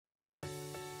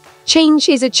Change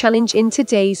is a challenge in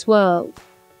today's world,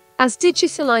 as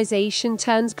digitalization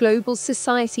turns global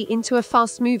society into a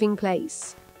fast-moving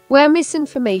place, where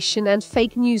misinformation and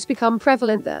fake news become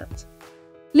prevalent that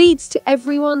leads to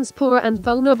everyone's poor and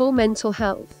vulnerable mental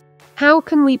health. How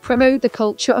can we promote the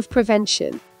culture of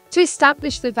prevention to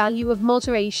establish the value of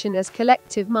moderation as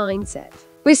collective mindset,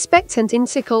 respect and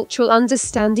intercultural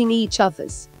understanding each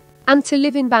other's, and to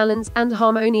live in balanced and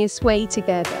harmonious way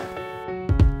together?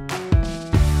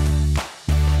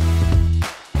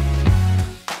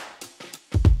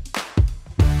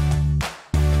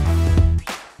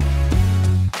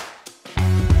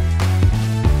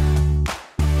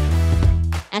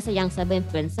 As a young cyber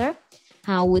influencer,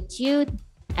 how would you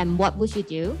and what would you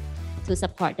do to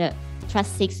support the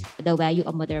Trust 6, the value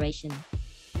of moderation?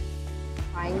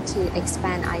 Trying to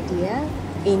expand idea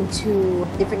into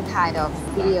different kind of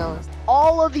videos.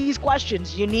 All of these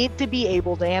questions you need to be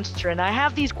able to answer, and I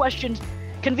have these questions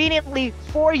conveniently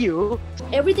for you.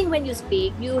 Everything when you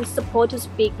speak, you're supposed to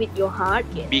speak with your heart.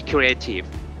 Be creative.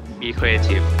 Be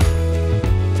creative.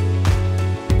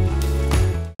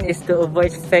 Is to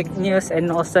avoid fake news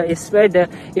and also is where the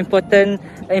important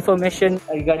information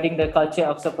regarding the culture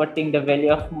of supporting the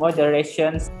value of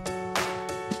moderation.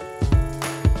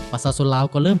 ประชาชนลาว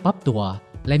ก็เริ่มปรับตัว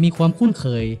และมีความคุ้นเค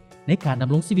ยในการด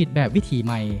ำรงชีวิตแบบวิถีใ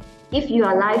หม่ If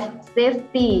your life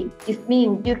safety, it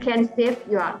means you can save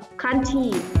your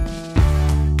country.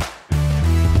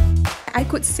 I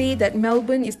could say that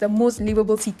Melbourne is the most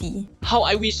livable city. How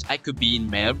I wish I could be in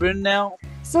Melbourne now.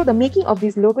 So the making of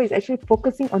this logo is actually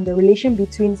focusing on the relation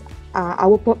between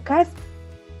our podcast.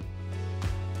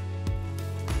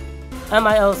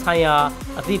 MIL ဆိုင်ရာ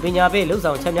အသိပညာပေးလှုပ်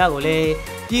ဆောင်ချက်များကိုလည်း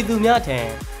ပြည်သူများထံ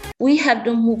We have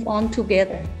to move on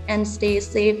together and stay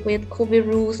safe with COVID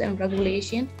rules and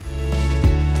regulations.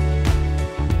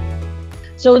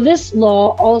 So this law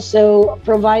also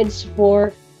provides for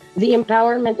the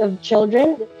empowerment of children.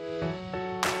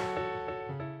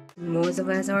 Most of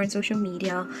us are on social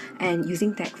media and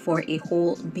using tech for a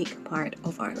whole big part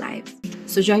of our lives.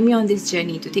 So join me on this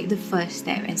journey to take the first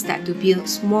step and start to build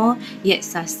small yet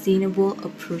sustainable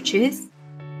approaches.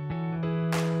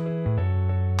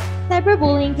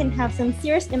 Cyberbullying can have some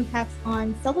serious impacts on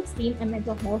self-esteem and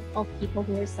mental health of people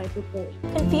who are cyberbullied.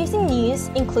 Confusing news,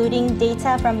 including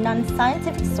data from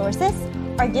non-scientific sources,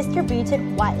 are distributed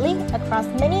widely across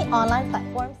many online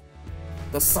platforms.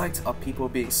 The sight of people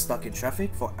being stuck in traffic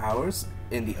for hours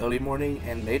in the early morning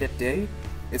and late at day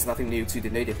is nothing new to the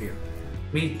native here.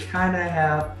 We kind of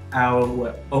have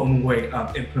our own way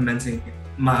of implementing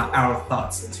our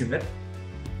thoughts into it.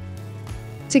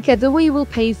 Together we will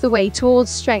pave the way towards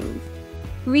strength,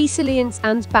 resilience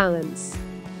and balance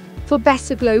for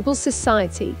better global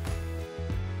society.